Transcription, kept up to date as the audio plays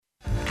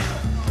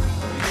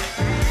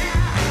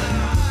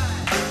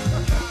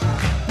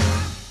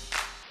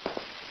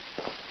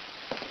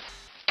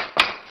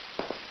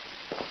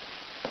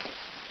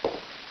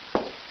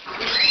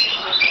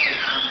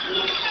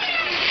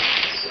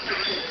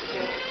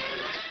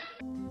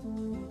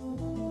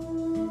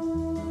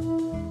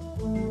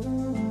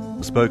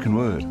Spoken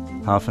Word,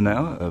 half an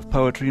hour of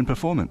poetry and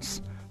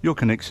performance, your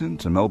connection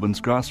to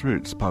Melbourne's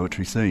grassroots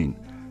poetry scene,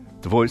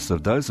 the voice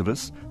of those of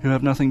us who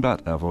have nothing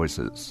but our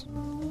voices.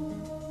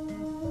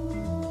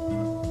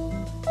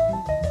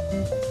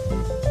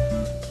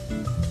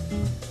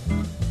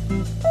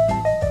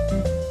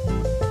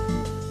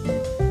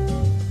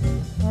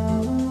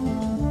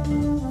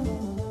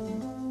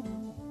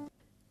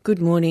 Good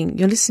morning.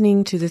 You're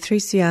listening to the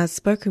 3CR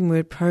Spoken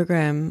Word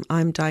program.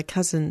 I'm Di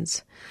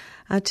Cousins.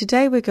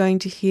 Today we're going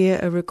to hear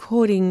a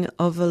recording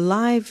of a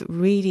live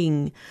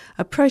reading,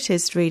 a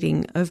protest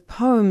reading of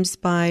poems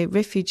by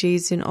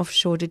refugees in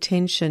offshore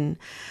detention.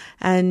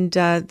 And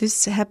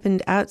this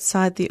happened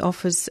outside the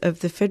office of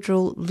the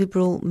Federal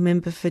Liberal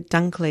member for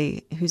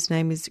Dunkley, whose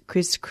name is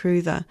Chris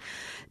Cruther.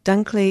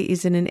 Dunkley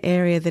is in an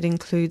area that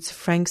includes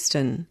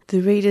Frankston.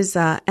 The readers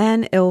are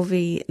Anne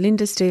Elvey,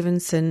 Linda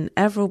Stevenson,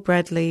 Avril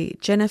Bradley,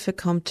 Jennifer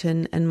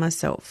Compton and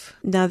myself.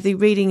 Now the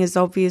reading is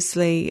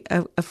obviously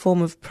a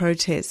form of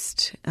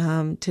protest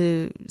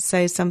to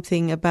say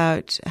something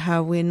about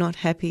how we're not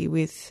happy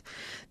with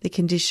the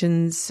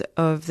conditions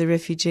of the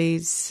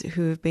refugees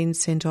who have been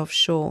sent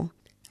offshore.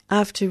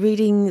 After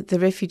reading the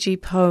refugee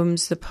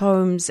poems, the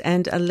poems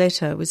and a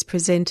letter was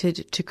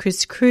presented to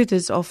Chris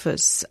Cruther's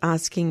office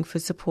asking for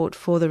support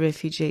for the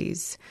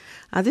refugees.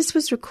 This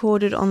was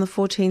recorded on the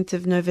 14th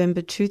of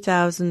November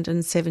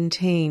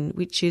 2017,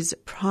 which is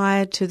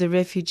prior to the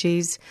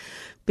refugees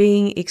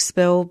being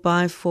expelled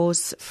by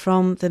force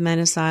from the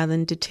Manus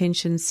Island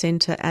Detention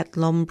Centre at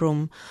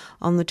Lombrum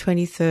on the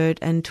 23rd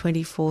and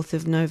 24th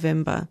of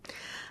November.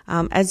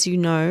 As you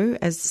know,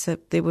 as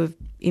there were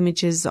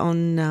images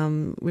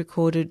on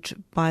recorded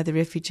by the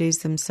refugees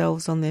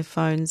themselves on their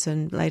phones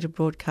and later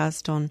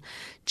broadcast on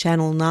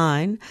Channel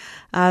 9,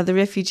 the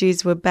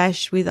refugees were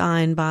bashed with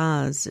iron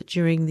bars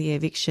during the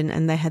eviction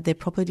and they had their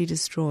property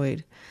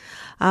destroyed.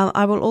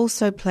 I will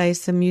also play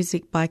some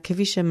music by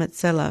Kavisha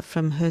Matsela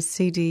from her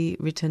CD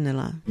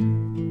Ritanilla.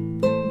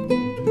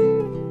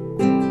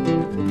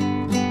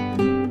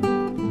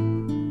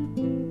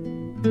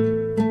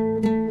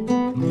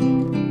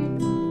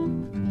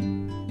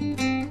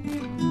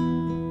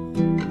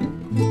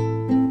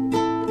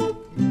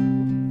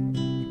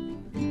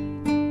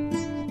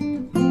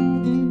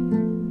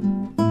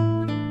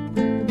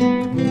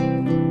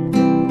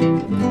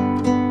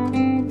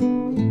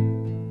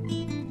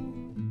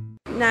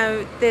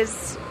 Now,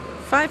 there's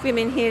 5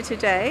 women here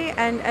today,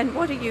 and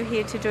what are you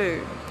here to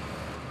do?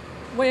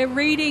 We're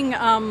reading,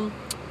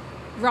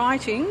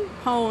 writing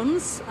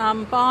poems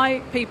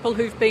by people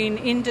who've been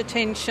in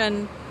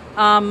detention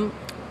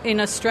in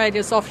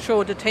Australia's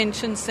offshore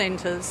detention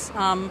centres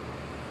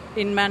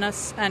in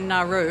Manus and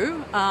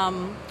Nauru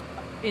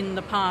in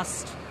the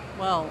past,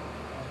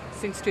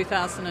 since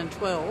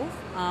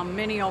 2012.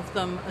 Many of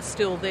them are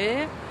still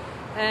there.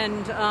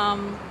 And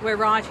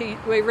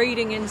we're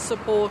reading in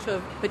support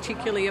of,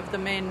 particularly of the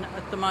men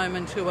at the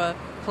moment who are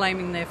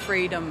claiming their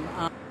freedom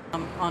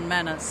on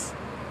Manus.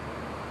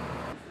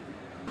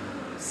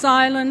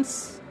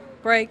 Silence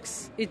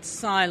breaks its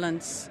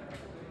silence,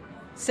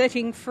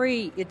 setting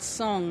free its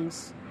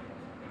songs,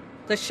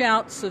 the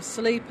shouts of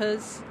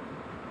sleepers,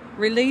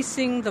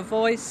 releasing the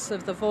voice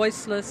of the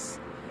voiceless,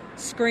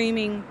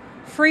 screaming,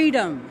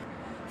 "Freedom!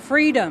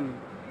 Freedom!"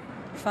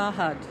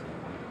 Fahad,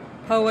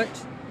 poet,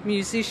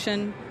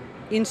 musician,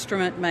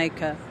 instrument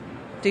maker,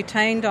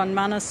 detained on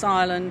Manus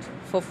Island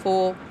for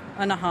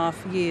 4.5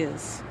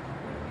 years.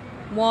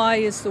 Why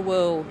is the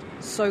world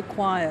so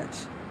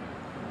quiet?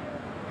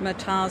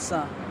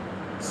 Mataza,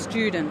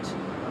 student,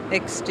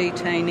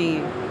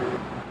 ex-detainee.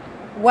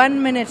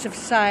 1 minute of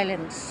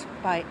silence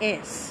by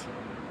S.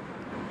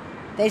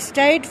 They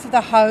stayed for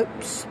the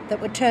hopes that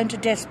would turn to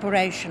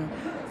desperation,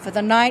 for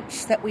the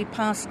nights that we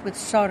passed with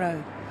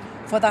sorrow,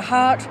 for the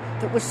heart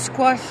that was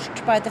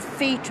squashed by the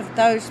feet of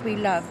those we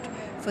loved,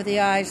 for the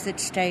eyes that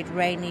stayed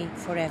rainy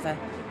forever.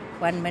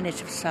 1 minute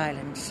of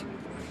silence.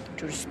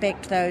 To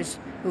respect those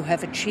who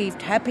have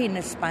achieved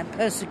happiness by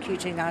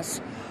persecuting us,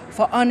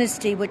 for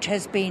honesty which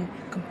has been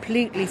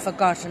completely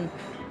forgotten,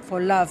 for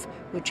love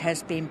which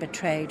has been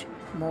betrayed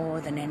more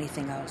than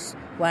anything else.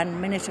 1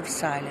 minute of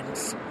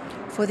silence.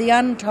 For the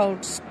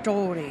untold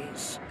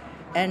stories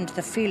and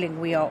the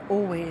feeling we are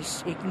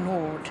always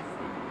ignored.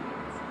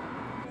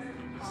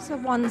 It's a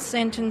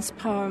one-sentence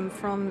poem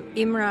from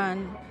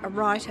Imran, a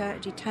writer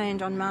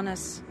detained on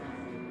Manus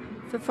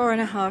for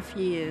 4.5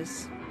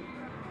 years.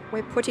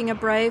 We're putting a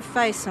brave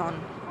face on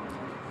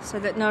so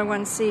that no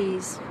one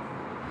sees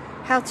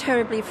how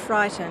terribly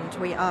frightened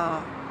we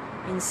are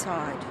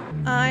inside.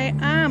 I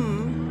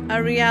am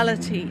a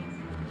reality.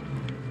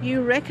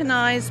 You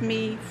recognize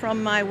me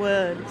from my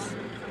words.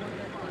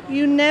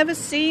 You never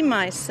see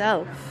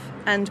myself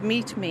and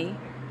meet me,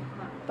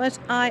 but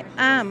I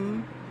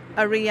am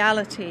a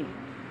reality.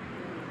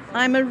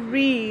 I'm a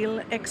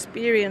real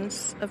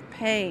experience of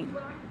pain.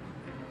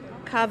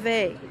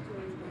 Kaveh,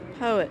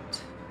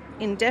 poet,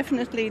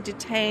 indefinitely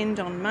detained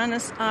on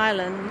Manus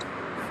Island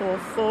for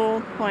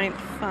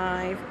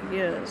 4.5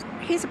 years.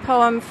 Here's a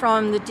poem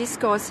from the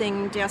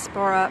Discoursing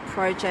Diaspora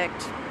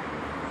Project.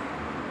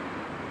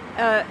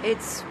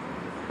 It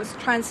was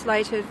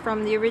translated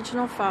from the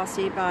original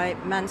Farsi by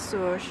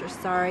Mansour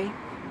Shastari,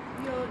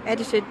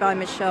 edited by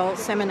Michelle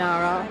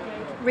Seminara,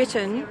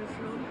 written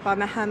by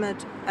Muhammad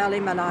Ali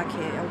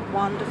Malaki, a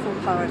wonderful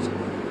poet.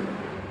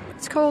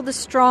 It's called The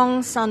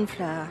Strong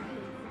Sunflower.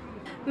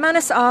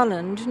 Manus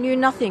Island knew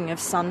nothing of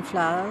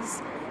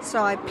sunflowers,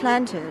 so I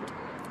planted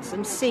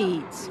some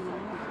seeds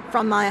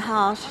from my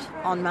heart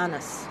on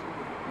Manus.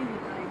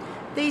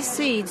 These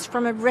seeds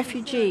from a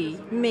refugee,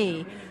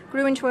 me,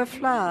 grew into a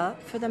flower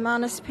for the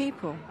Manus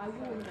people,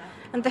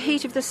 and the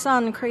heat of the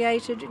sun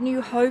created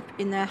new hope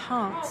in their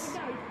hearts.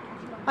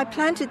 I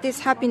planted this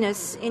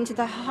happiness into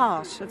the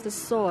heart of the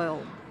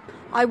soil.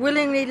 I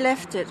willingly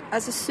left it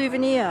as a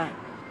souvenir.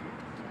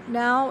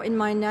 Now, in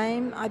my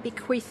name, I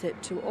bequeath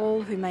it to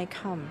all who may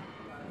come.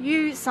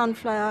 You,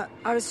 sunflower,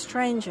 are a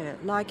stranger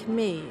like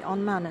me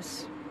on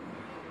Manus.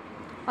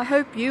 I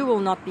hope you will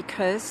not be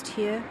cursed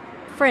here.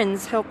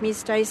 Friends help me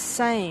stay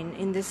sane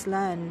in this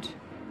land.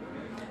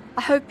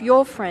 I hope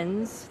your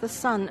friends, the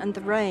sun and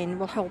the rain,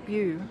 will help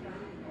you.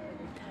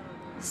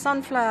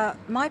 Sunflower,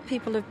 my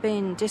people have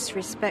been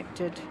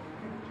disrespected,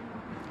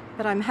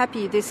 but I'm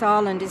happy this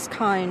island is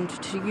kind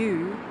to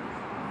you,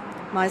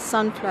 my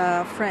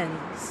sunflower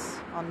friends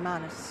on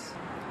Manus.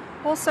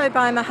 Also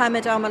by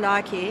Muhammad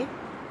al-Malaki,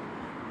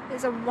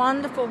 there's a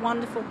wonderful,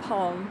 wonderful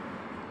poem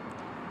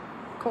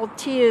called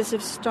Tears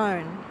of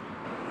Stone.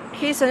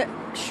 Here's a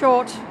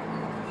short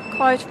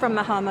quote from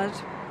Muhammad.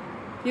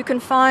 You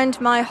can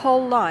find my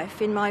whole life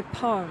in my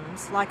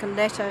poems like a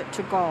letter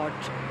to God.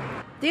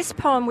 This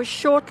poem was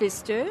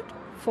shortlisted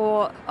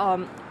for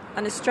an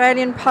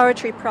Australian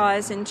Poetry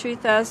Prize in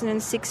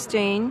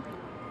 2016.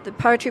 The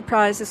Poetry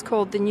Prize is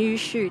called the New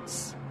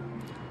Shoots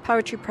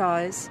Poetry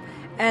Prize,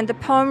 and the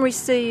poem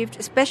received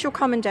a special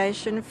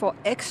commendation for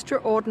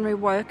extraordinary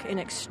work in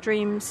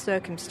extreme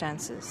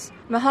circumstances.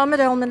 Muhammad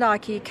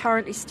al-Malaki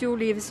currently still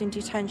lives in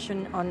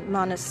detention on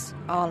Manus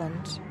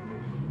Island.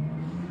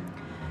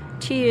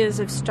 Tears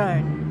of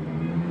Stone.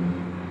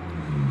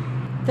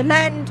 The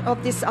land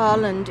of this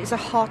island is a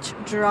hot,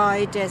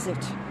 dry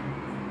desert.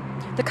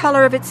 The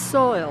colour of its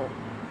soil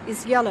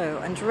is yellow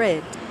and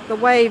red. The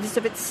waves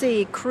of its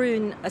sea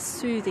croon a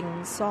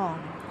soothing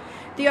song.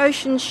 The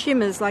ocean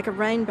shimmers like a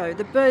rainbow.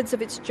 The birds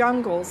of its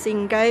jungle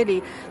sing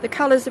gaily. The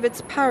colours of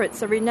its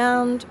parrots are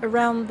renowned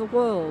around the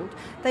world.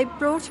 They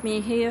brought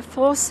me here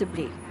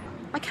forcibly.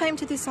 I came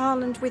to this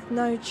island with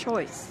no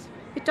choice.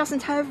 It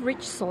doesn't have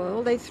rich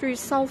soil. They threw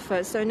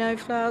sulphur so no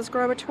flowers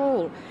grow at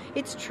all.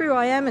 It's true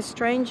I am a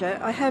stranger.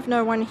 I have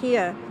no one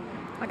here.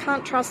 I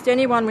can't trust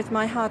anyone with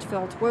my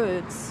heartfelt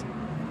words.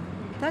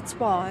 That's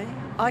why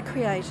I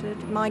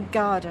created my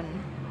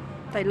garden.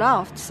 They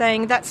laughed,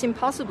 saying that's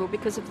impossible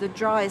because of the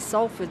dry,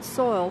 sulphured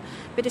soil,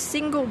 but a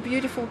single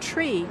beautiful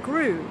tree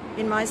grew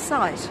in my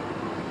sight.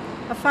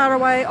 A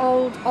faraway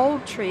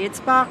old tree. Its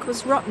bark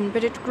was rotten,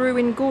 but it grew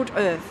in good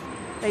earth.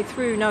 They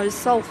threw no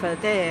sulphur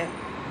there.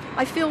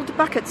 I filled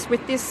buckets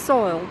with this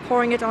soil,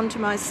 pouring it onto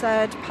my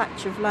sad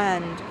patch of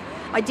land.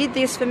 I did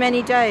this for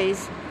many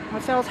days. I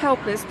felt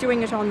helpless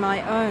doing it on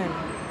my own.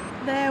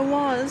 There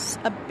was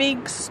a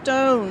big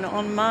stone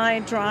on my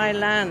dry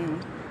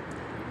land.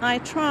 I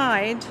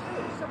tried,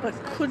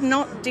 but could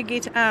not dig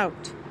it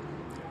out.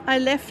 I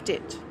left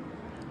it,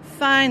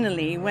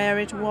 finally where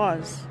it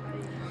was.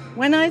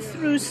 When I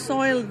threw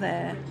soil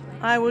there,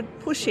 I would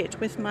push it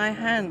with my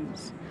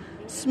hands,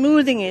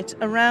 smoothing it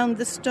around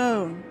the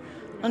stone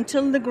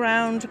until the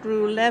ground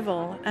grew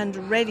level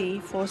and ready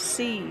for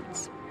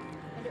seeds.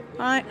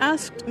 I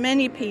asked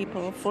many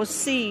people for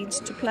seeds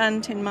to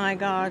plant in my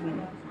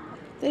garden.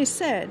 They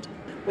said,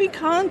 "We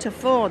can't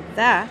afford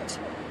that.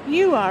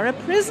 You are a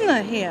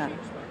prisoner here.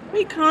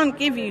 We can't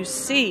give you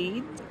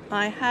seed."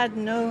 I had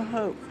no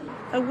hope.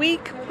 A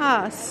week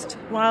passed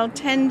while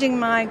tending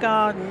my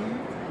garden.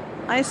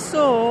 I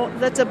saw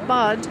that a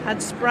bud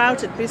had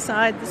sprouted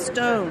beside the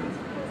stone.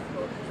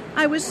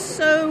 I was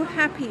so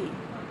happy.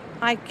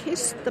 I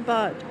kissed the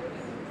bud.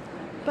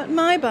 But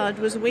my bud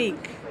was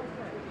weak,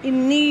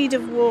 in need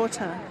of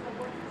water.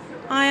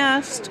 I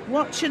asked,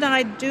 "What should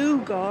I do,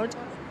 God?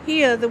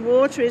 Here the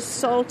water is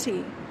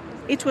salty.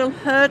 It will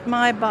hurt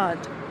my bud."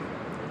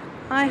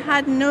 I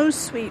had no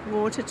sweet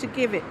water to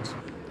give it.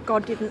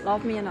 God didn't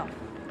love me enough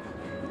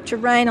to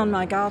rain on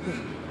my garden.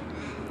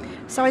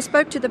 So I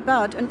spoke to the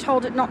bud and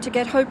told it not to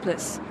get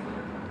hopeless.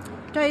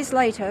 Days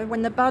later,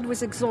 when the bud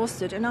was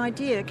exhausted, an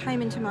idea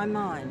came into my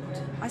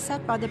mind. I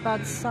sat by the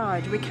bud's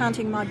side,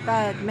 recounting my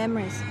bad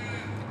memories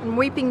and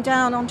weeping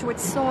down onto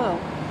its soil.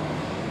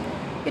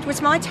 It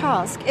was my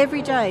task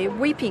every day,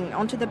 weeping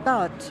onto the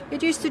bud.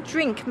 It used to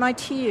drink my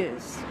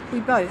tears.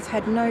 We both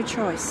had no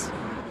choice.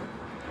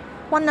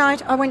 One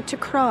night I went to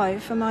cry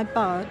for my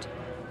bud.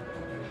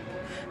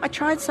 I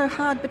tried so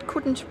hard but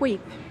couldn't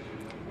weep.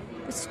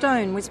 The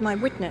stone was my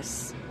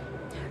witness.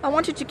 I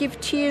wanted to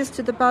give tears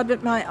to the bud,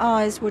 but my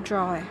eyes were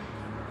dry.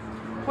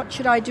 What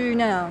should I do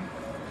now?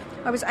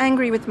 I was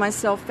angry with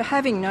myself for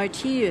having no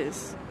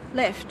tears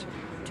left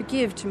to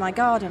give to my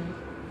garden.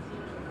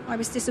 I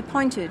was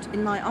disappointed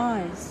in my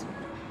eyes.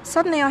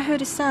 Suddenly I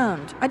heard a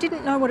sound. I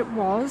didn't know what it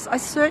was. I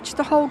searched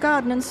the whole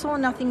garden and saw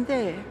nothing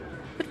there.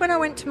 But when I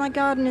went to my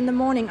garden in the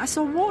morning, I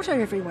saw water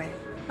everywhere.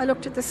 I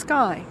looked at the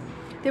sky.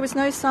 There was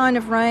no sign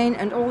of rain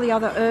and all the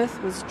other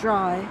earth was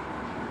dry.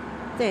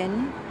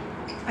 Then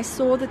I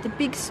saw that the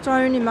big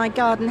stone in my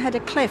garden had a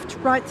cleft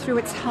right through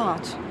its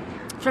heart.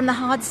 From the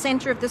hard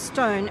centre of the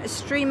stone, a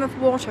stream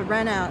of water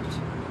ran out.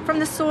 From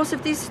the source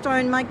of this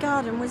stone, my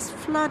garden was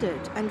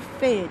flooded and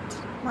fed.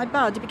 My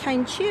bud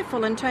became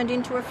cheerful and turned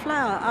into a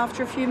flower.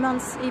 After a few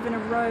months, even a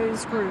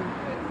rose grew.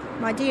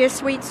 My dear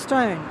sweet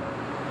stone,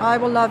 I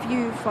will love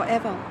you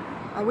forever.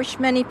 I wish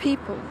many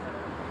people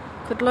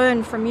could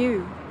learn from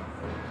you.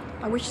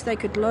 I wish they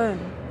could learn,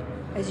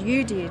 as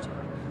you did,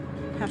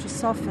 how to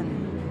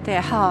soften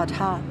their hard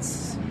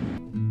hearts.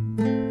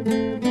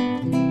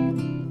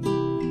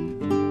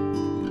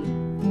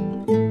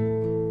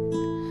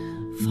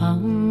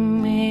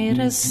 Fammi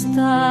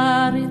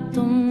restare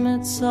tu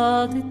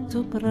mezzo di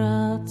tu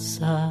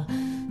braccia,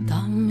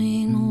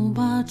 dammi un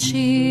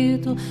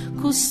bacito,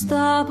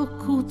 questa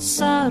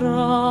boccuzza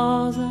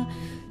rosa,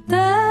 te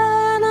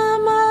ne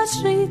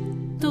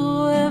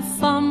macito e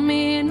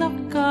fammi una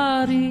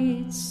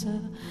carezza,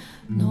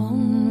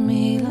 non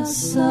mi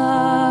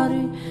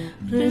lasciare,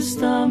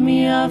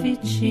 restami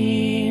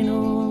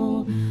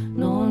vicino,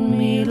 non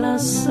mi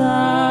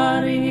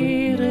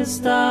lasciare,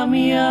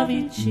 restami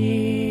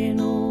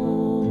vicino.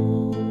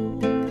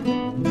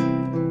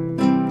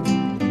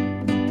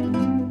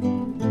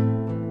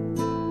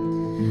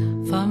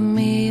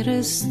 Fammi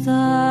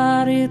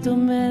restare tu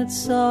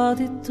mezzo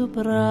di tu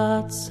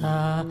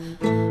braccia,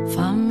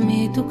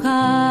 fammi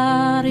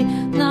toccare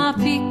una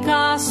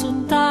picca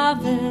su ta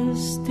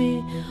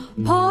vesti,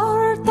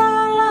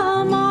 porta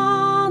la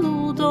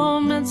mano do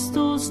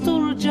mezzo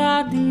sto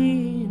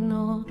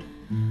giardino,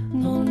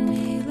 non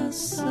mi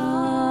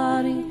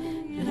lasciare,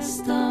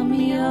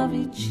 restami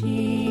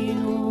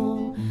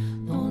vicino,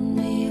 non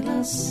mi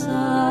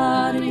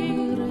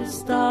lasciare,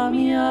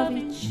 restami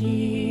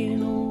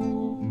vicino.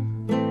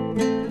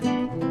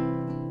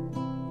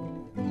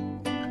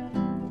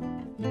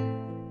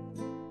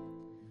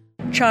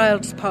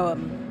 Child's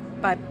poem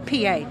by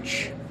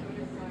P.H.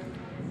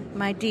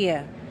 My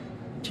dear,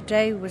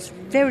 today was a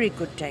very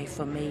good day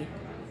for me.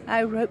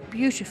 I wrote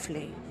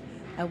beautifully.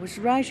 I was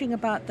writing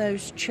about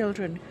those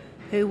children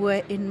who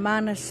were in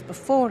Manus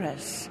before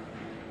us.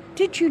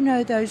 Did you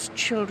know those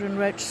children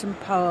wrote some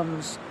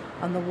poems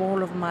on the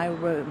wall of my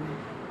room?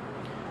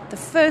 The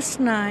first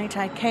night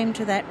I came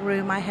to that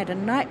room, I had a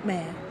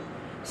nightmare.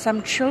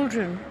 Some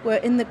children were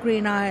in the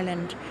Green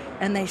Island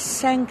and they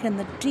sank in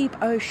the deep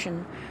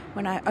ocean.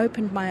 When I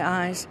opened my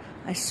eyes,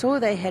 I saw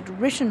they had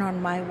written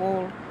on my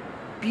wall,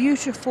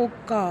 "Beautiful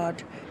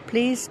God,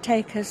 please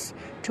take us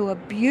to a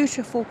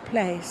beautiful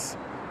place.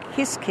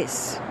 Kiss,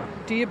 kiss."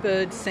 Dear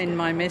Bird, Send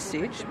My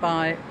Message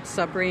by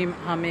Sabreem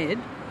Ahmed,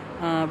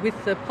 with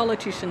the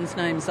politicians'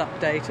 names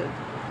updated.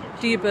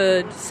 Dear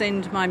Bird,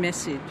 send my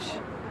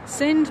message.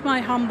 Send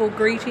my humble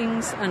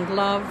greetings and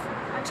love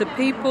to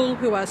people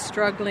who are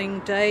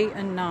struggling day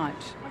and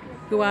night,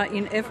 who are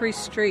in every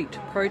street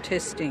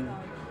protesting,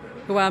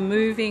 who are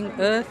moving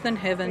earth and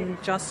heaven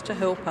just to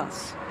help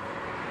us.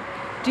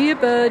 Dear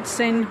Bird,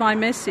 send my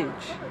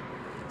message.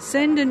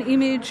 Send an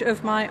image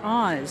of my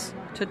eyes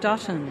to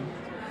Dutton,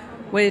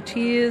 where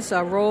tears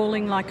are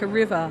rolling like a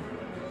river.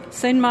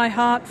 Send my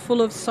heart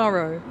full of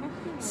sorrow.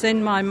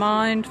 Send my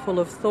mind full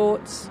of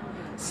thoughts.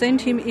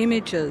 Send him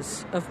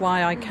images of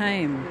why I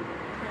came.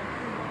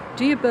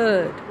 Dear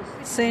Bird,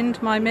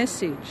 send my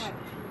message.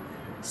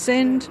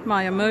 Send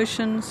my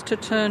emotions to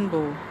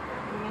Turnbull,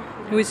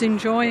 who is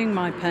enjoying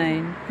my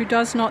pain, who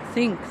does not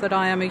think that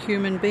I am a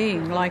human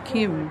being like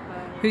him,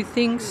 who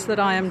thinks that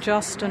I am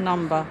just a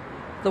number,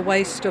 the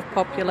waste of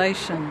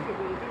population.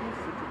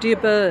 Dear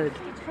Bird,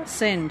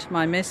 send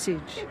my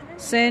message.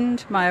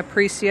 Send my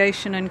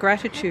appreciation and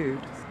gratitude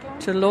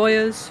to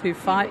lawyers who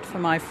fight for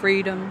my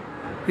freedom,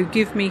 who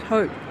give me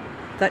hope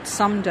that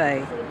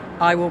someday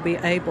I will be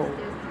able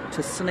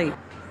to sleep.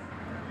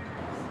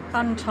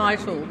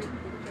 Untitled,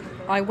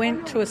 I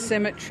Went to a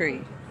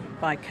Cemetery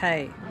by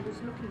Kay.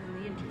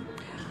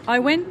 I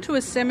went to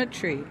a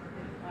cemetery.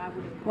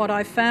 What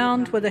I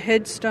found were the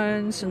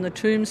headstones and the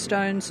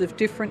tombstones of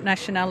different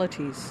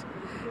nationalities,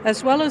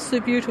 as well as the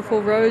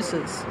beautiful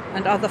roses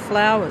and other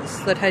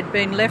flowers that had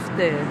been left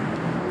there,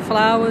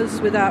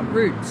 flowers without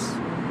roots.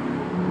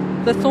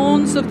 The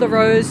thorns of the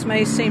rose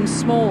may seem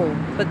small,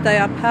 but they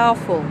are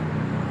powerful,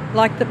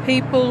 like the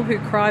people who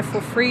cry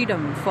for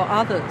freedom for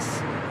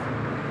others.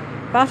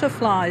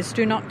 Butterflies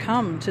do not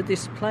come to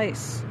this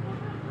place.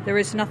 There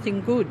is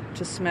nothing good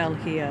to smell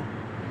here.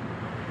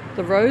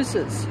 The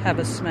roses have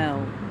a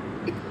smell.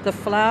 The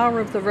flower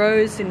of the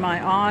rose in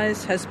my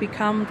eyes has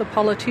become the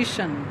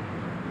politician.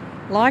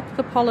 Like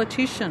the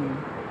politician,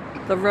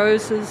 the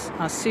roses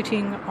are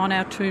sitting on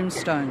our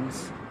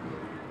tombstones.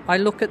 I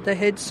look at the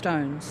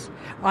headstones.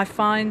 I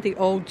find the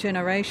old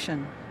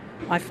generation.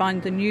 I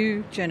find the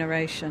new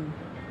generation.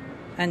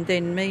 And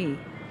then me.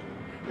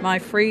 My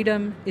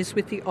freedom is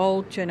with the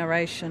old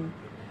generation.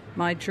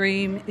 My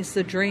dream is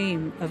the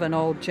dream of an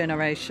old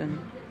generation.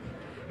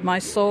 My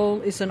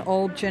soul is an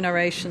old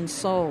generation's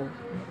soul.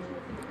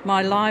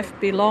 My life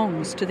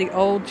belongs to the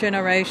old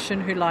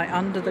generation who lie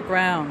under the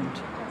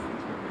ground.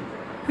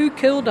 Who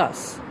killed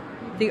us?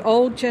 The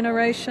old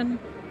generation,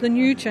 the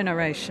new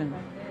generation.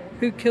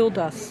 Who killed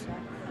us?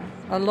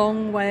 A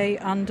long way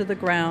under the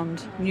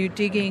ground, new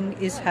digging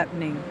is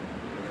happening.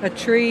 A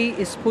tree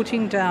is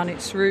putting down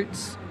its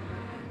roots.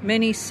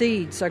 Many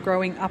seeds are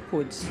growing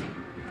upwards.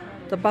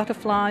 The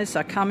butterflies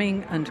are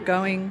coming and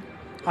going.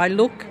 I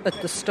look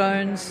at the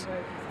stones.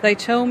 They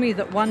tell me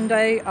that one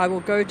day I will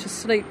go to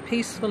sleep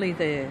peacefully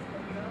there.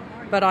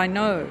 But I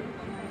know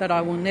that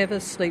I will never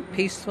sleep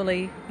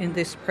peacefully in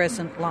this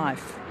present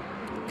life.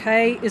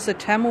 Kay is a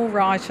Tamil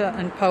writer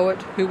and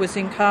poet who was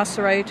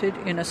incarcerated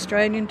in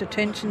Australian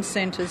detention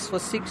centres for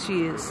 6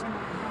 years.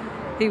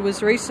 He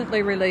was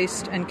recently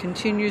released and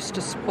continues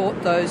to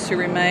support those who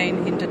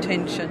remain in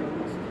detention.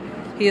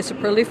 He is a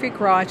prolific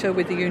writer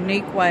with a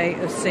unique way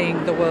of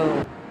seeing the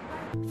world.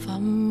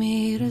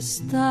 Fammi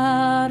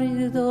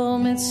restare do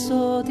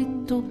mezzo di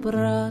tu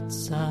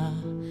braccia,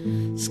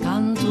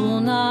 scanto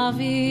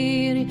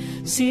naviri,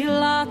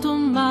 silla tu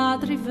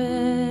madri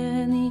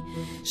veni,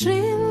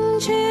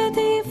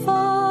 stringiti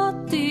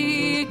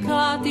forti,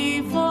 che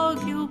ti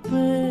voglio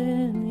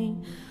bene,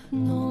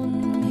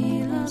 non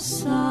mi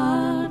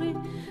lasciare,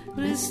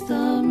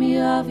 restami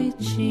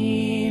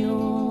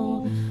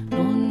vicino,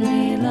 non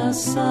mi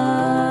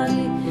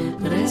lasciare,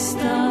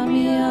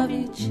 restami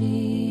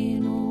vicino.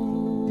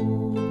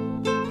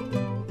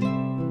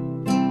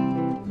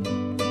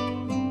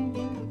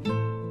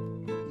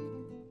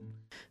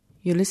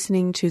 You're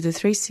listening to the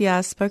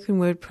 3CR Spoken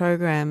Word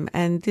program,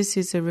 and this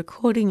is a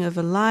recording of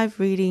a live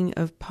reading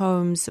of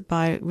poems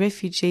by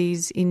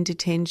refugees in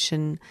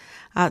detention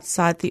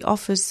outside the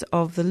office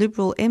of the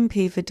Liberal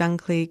MP for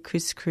Dunkley,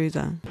 Chris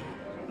Cruther.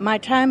 My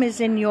Time is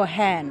in Your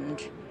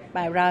Hand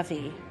by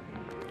Ravi.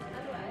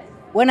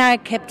 When I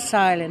kept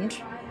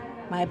silent,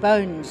 my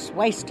bones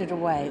wasted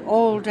away.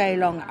 All day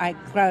long I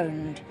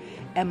groaned,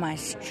 and my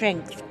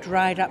strength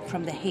dried up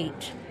from the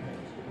heat.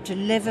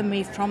 Deliver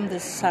me from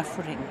this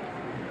suffering.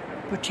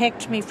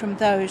 Protect me from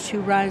those who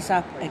rise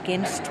up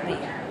against me.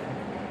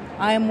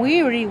 I am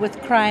weary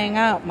with crying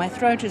out. My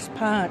throat is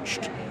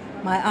parched.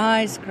 My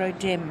eyes grow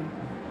dim.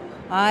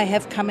 I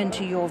have come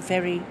into your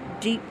very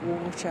deep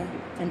water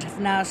and have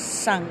now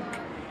sunk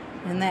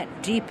in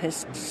that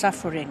deepest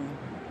suffering.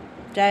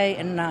 Day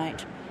and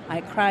night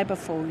I cry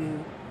before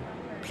you.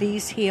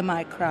 Please hear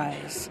my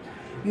cries.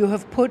 You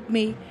have put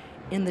me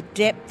in the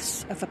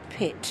depths of a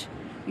pit.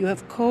 You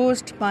have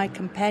caused my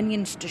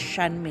companions to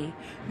shun me.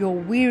 Your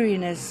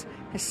weariness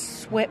has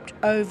swept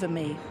over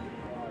me.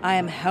 I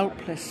am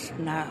helpless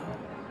now.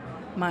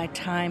 My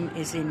time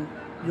is in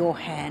your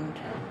hand.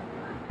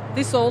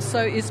 This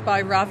also is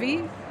by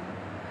Ravi.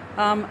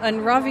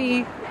 And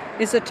Ravi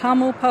is a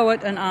Tamil poet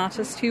and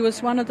artist. He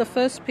was one of the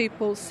first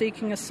people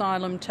seeking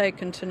asylum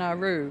taken to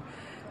Nauru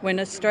when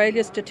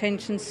Australia's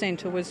detention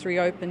centre was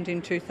reopened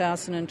in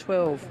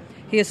 2012.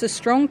 He is a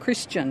strong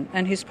Christian,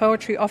 and his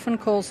poetry often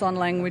calls on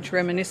language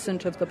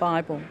reminiscent of the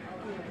Bible.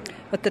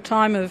 At the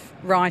time of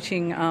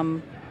writing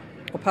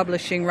or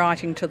publishing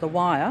Writing to the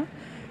Wire,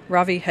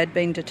 Ravi had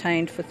been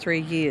detained for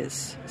 3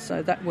 years.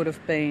 So that would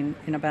have been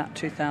in about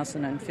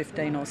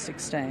 2015 or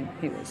 16.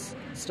 He was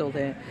still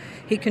there.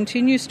 He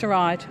continues to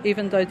write,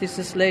 even though this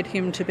has led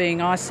him to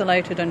being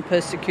isolated and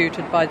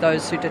persecuted by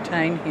those who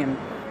detain him.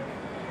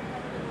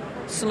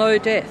 Slow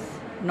death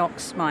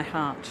knocks my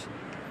heart.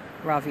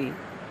 Ravi.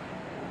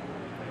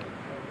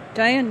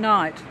 Day and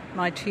night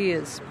my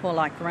tears pour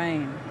like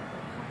rain.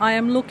 I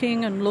am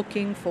looking and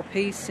looking for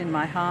peace in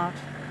my heart.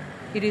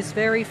 It is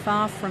very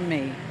far from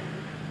me.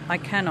 I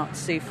cannot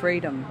see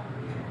freedom.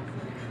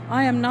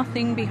 I am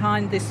nothing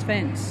behind this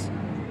fence.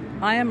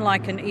 I am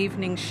like an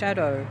evening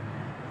shadow.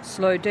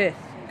 Slow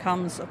death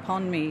comes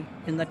upon me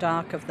in the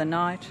dark of the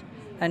night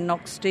and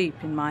knocks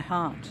deep in my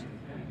heart.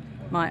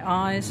 My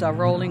eyes are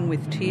rolling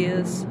with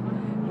tears.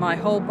 My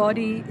whole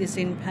body is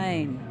in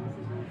pain.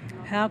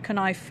 How can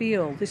I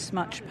feel this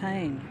much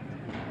pain?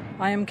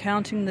 I am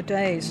counting the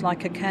days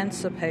like a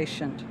cancer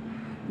patient.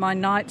 My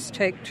nights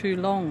take too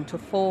long to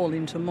fall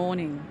into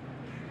morning.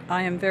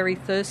 I am very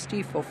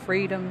thirsty for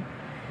freedom.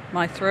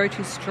 My throat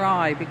is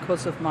dry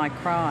because of my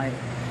cry.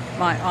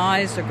 My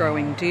eyes are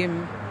growing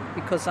dim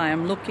because I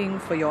am looking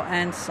for your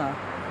answer.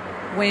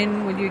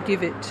 When will you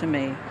give it to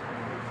me?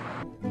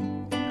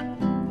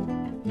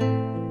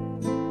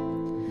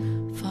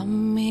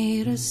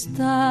 Fammi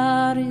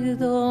restare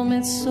do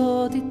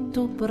mezzo di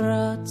tu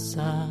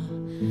braccia,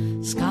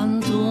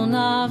 scanto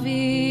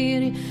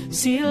naviri,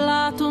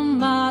 silla tu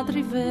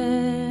madri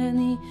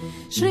veni,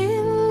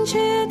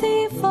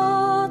 stringiti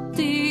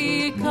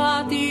forti,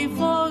 che ti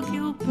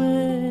voglio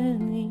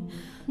bene,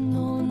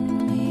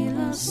 non mi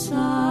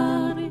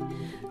lasciare,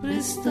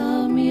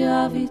 restami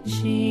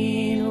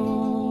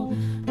vicino,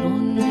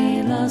 non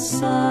mi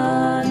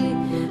lasciare,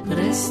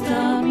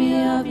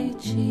 restami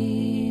vicino.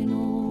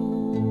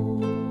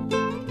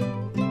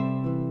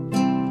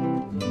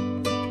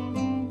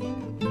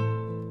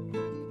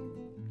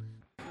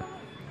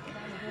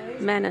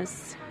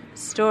 Manus,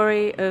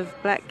 Story of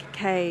Black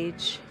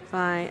Cage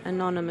by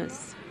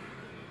Anonymous.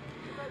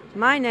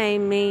 My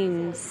name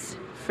means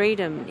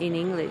freedom in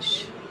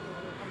English.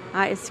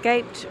 I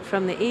escaped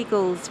from the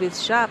eagles with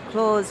sharp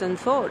claws and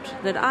thought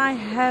that I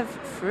have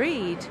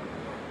freed.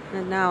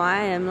 And now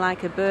I am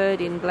like a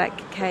bird in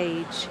black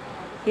cage.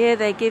 Here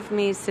they give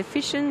me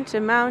sufficient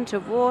amount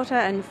of water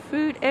and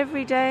food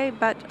every day,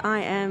 but I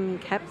am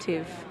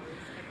captive.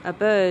 A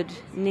bird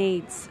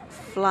needs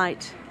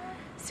flight.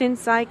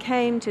 Since I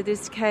came to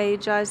this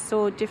cage, I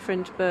saw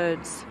different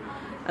birds.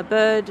 A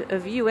bird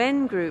of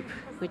UN group,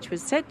 which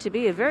was said to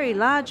be a very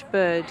large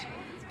bird,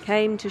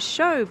 came to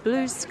show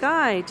blue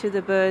sky to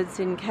the birds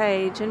in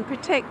cage and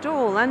protect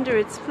all under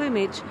its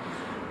plumage,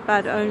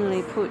 but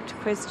only put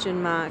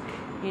question mark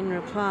in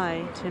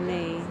reply to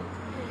me.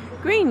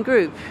 Green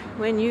group,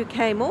 when you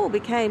came all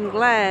became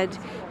glad.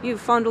 You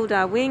fondled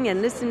our wing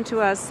and listened to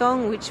our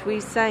song, which we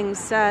sang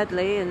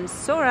sadly, and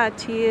saw our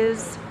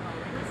tears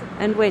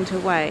and went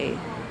away.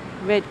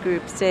 Red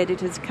group said,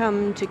 it has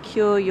come to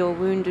cure your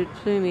wounded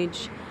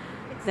plumage.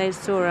 They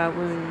saw our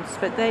wounds,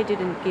 but they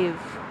didn't give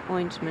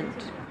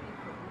ointment.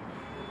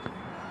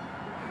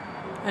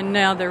 And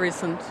now there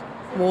isn't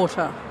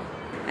water.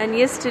 And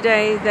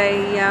yesterday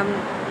they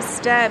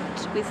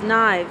stabbed with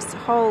knives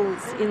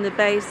holes in the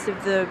base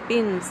of the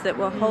bins that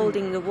were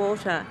holding the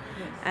water,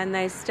 and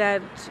they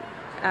stabbed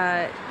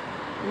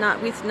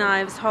with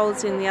knives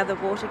holes in the other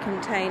water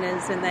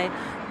containers, and they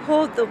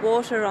poured the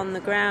water on the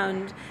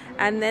ground.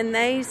 And then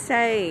they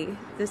say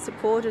the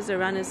supporters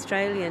are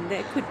un-Australian.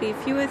 There could be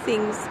fewer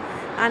things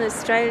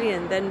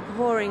un-Australian than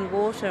pouring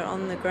water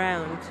on the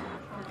ground.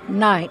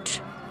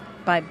 Night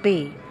by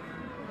B.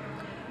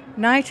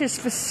 Night is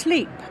for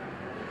sleep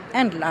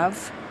and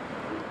love.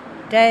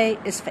 Day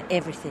is for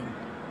everything.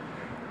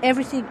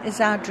 Everything is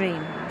our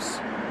dreams.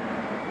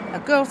 A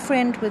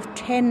girlfriend with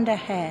tender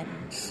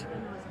hands.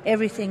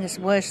 Everything is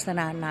worse than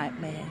our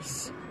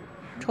nightmares.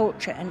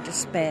 Torture and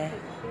despair.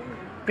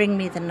 Bring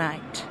me the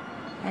night.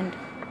 And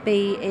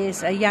B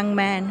is a young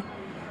man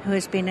who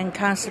has been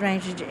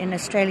incarcerated in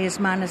Australia's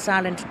Manus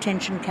Island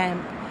detention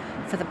camp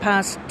for the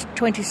past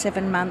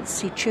 27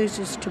 months. He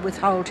chooses to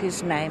withhold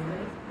his name.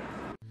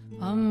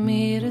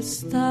 Fammi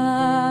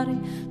restare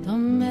da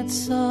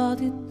mezzo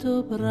di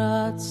tue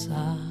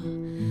braccia,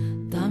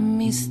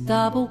 dammi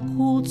sta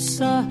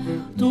boccuzza,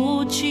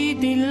 tu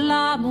uccidi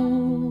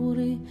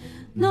l'amore,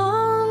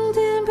 non ti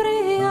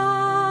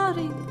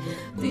imbriari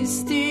di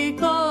sti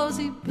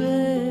cosi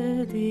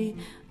belli,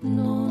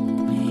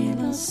 non mi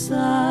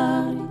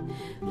lasciare,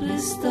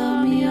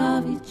 restami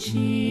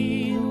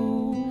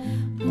vicino,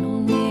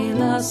 non mi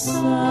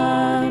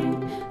lasciare,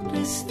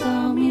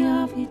 restami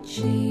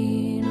vicino.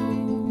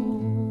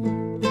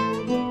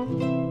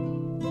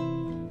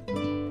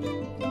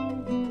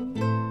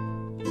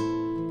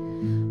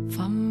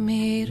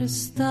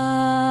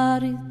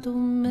 Restare tu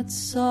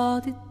mezzo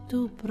di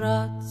tue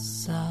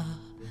braccia,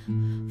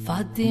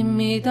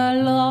 fatemi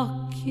dagli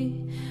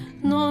occhi,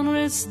 non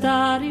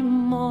restare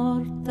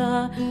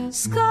morta,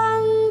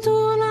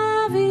 scanto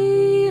una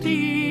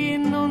viri,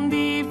 non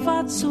ti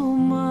faccio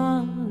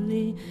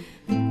male,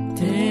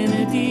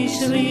 teneti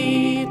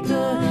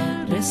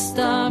scritta,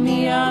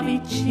 restami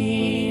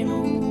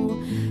vicino,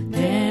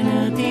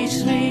 teneti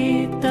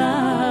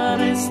scritta,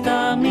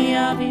 restami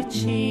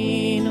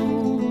vicino.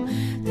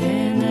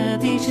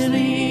 Dice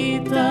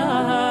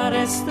Rita,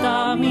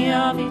 restami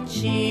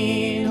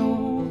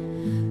vicino.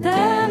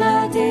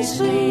 Tena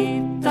dice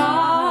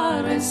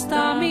Rita,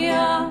 restami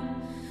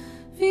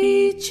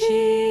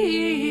vicino.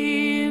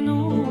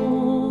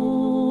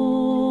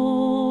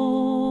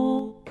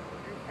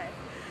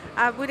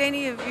 Would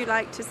any of you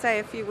like to say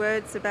a few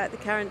words about the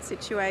current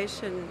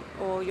situation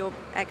or your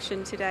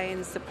action today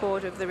in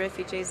support of the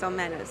refugees on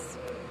Manus?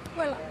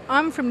 Well,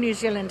 I'm from New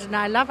Zealand and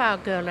I love our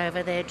girl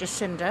over there,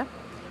 Jacinda.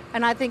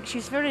 And I think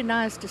she's very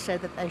nice to say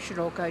that they should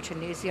all go to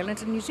New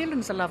Zealand. And New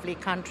Zealand's a lovely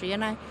country,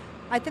 and I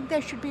think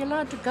they should be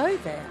allowed to go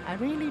there. I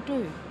really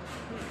do.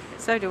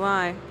 So do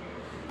I.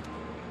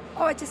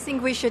 Oh, I just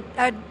think we should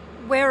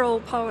we're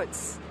all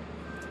poets.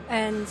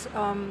 And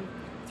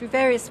through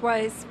various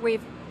ways,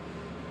 we've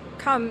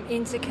come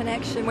into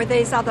connection with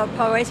these other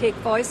poetic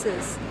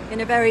voices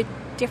in a very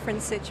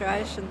different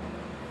situation,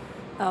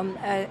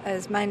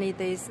 as mainly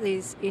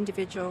these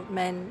individual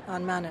men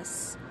on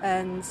Manus.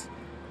 And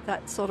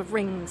that sort of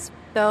rings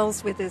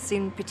bells with us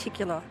in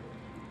particular.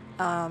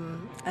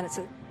 And it's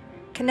a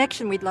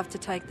connection. We'd love to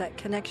take that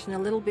connection a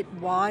little bit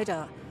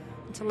wider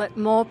and to let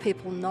more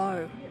people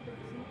know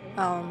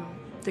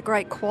the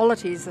great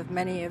qualities of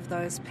many of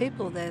those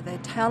people, their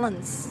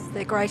talents,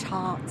 their great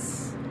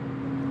hearts.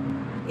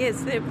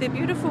 Yes, they're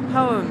beautiful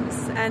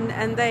poems,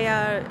 and they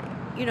are,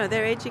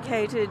 they're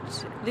educated,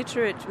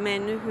 literate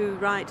men who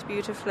write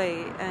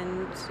beautifully,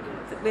 and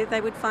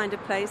they would find a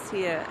place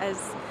here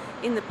as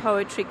in the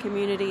poetry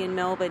community in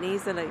Melbourne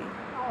easily.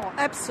 Oh,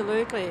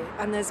 absolutely.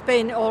 And there's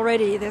been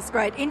already this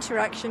great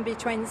interaction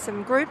between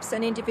some groups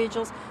and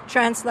individuals,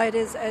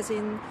 translators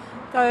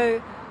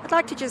though I'd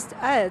like to just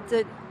add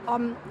that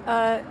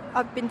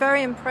I've been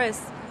very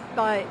impressed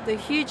by the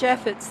huge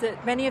efforts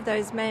that many of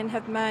those men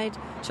have made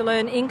to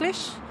learn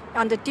English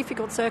under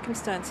difficult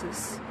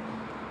circumstances.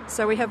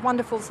 So we have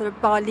wonderful sort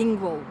of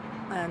bilingual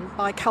and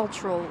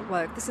bicultural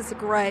work. This is a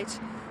great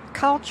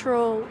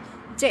cultural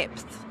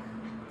depth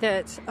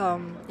that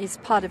is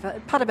part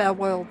of our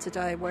world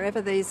today,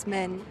 wherever these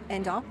men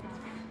end up.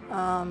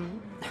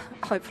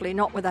 Hopefully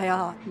not where they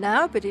are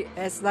now, but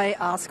as they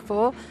ask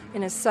for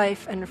in a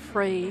safe and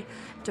free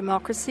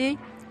democracy.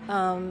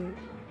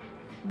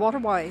 What a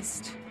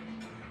waste.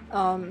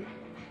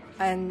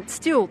 And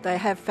still they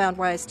have found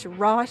ways to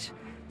write,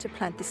 to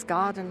plant this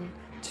garden,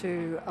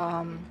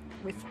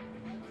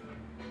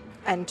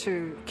 and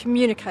to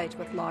communicate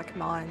with like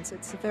minds.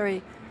 It's a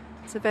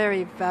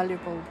very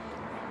valuable,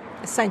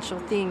 essential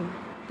thing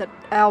that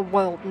our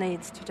world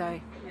needs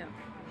today.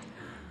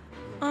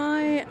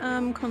 I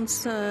am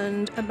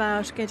concerned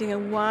about getting a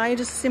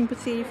wider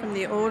sympathy from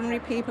the ordinary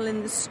people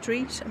in the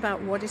street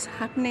about what is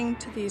happening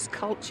to these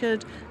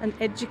cultured and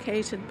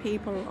educated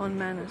people on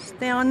Manus.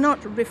 They are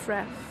not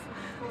riffraff.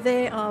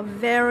 They are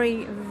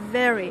very,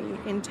 very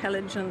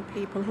intelligent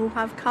people who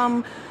have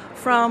come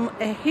from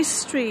a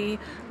history,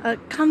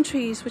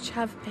 countries which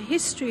have a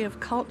history of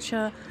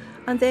culture,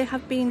 and they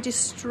have been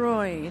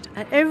destroyed.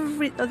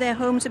 Their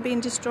homes have been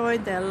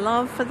destroyed, their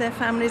love for their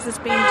families has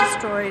been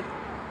destroyed.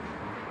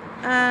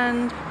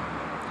 And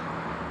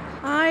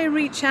I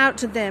reach out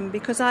to them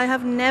because I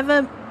have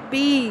never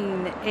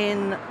been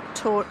in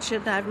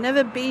tortured, I've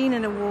never been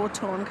in a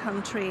war-torn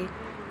country.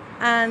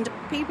 And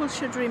people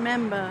should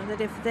remember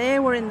that if they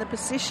were in the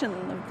position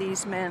of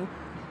these men,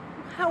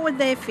 how would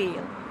they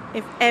feel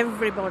if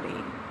everybody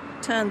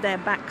turned their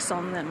backs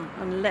on them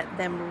and let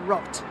them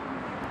rot?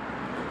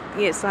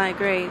 Yes, I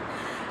agree.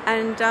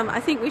 And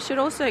I think we should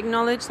also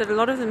acknowledge that a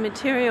lot of the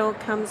material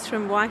comes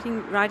from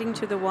Writing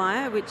to the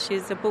Wire, which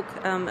is a book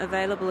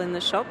available in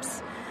the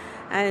shops.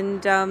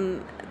 And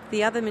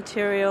the other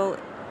material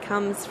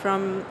comes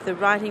from the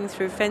Writing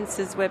Through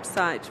Fences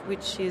website,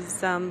 which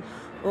is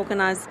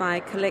organised by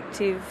a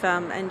collective,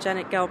 and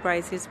Janet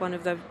Galbraith is one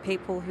of the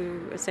people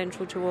who are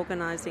central to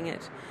organising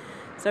it.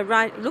 So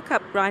look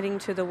up Writing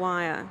to the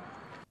Wire.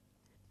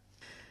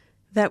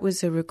 That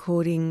was a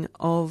recording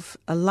of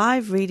a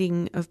live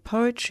reading of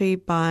poetry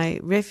by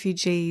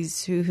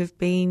refugees who have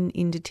been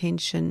in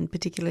detention,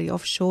 particularly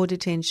offshore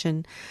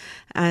detention.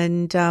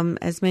 And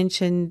as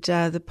mentioned,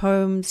 the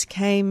poems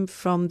came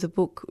from the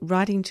book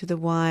Writing to the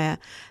Wire,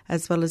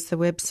 as well as the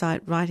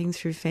website Writing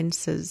Through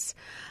Fences.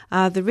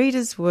 The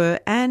readers were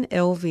Anne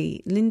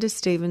Elvey, Linda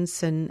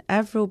Stevenson,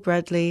 Avril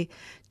Bradley,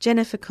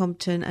 Jennifer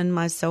Compton and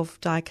myself,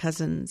 Di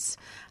Cousins.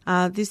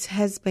 This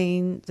has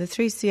been the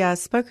 3CR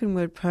Spoken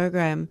Word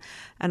program,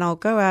 and I'll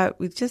go out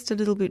with just a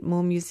little bit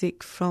more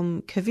music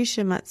from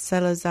Kavisha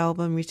Matsella's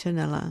album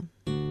Ritornella.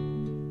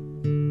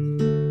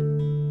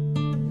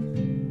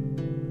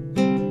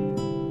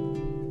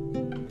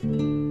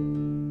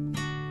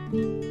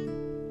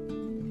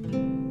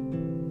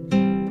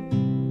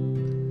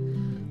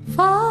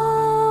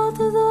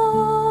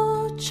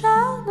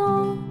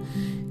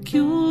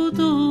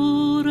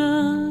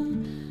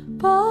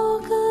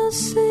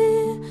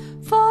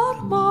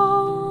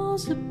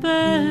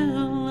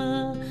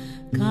 Bella,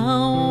 che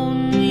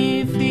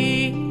ogni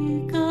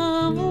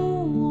figa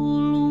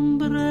volumbrella,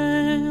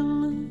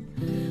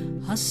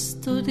 a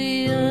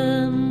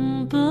studiando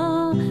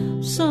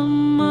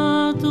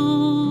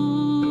s'ammadura.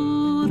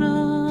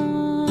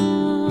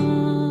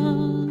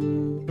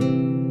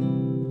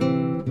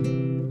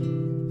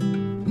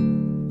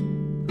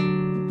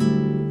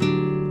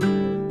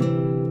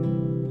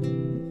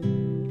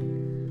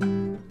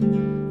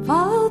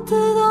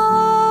 Fate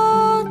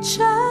da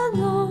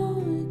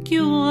cielo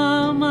più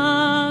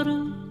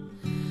amaro,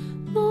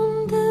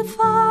 non ti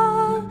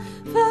fa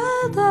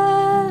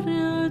vedere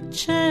il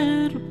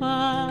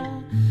cerba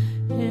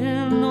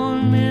e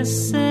non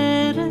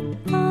essere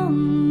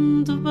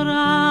tanto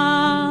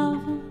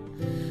bravo.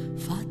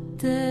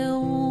 Fate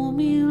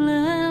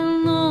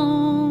umile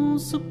non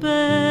sapere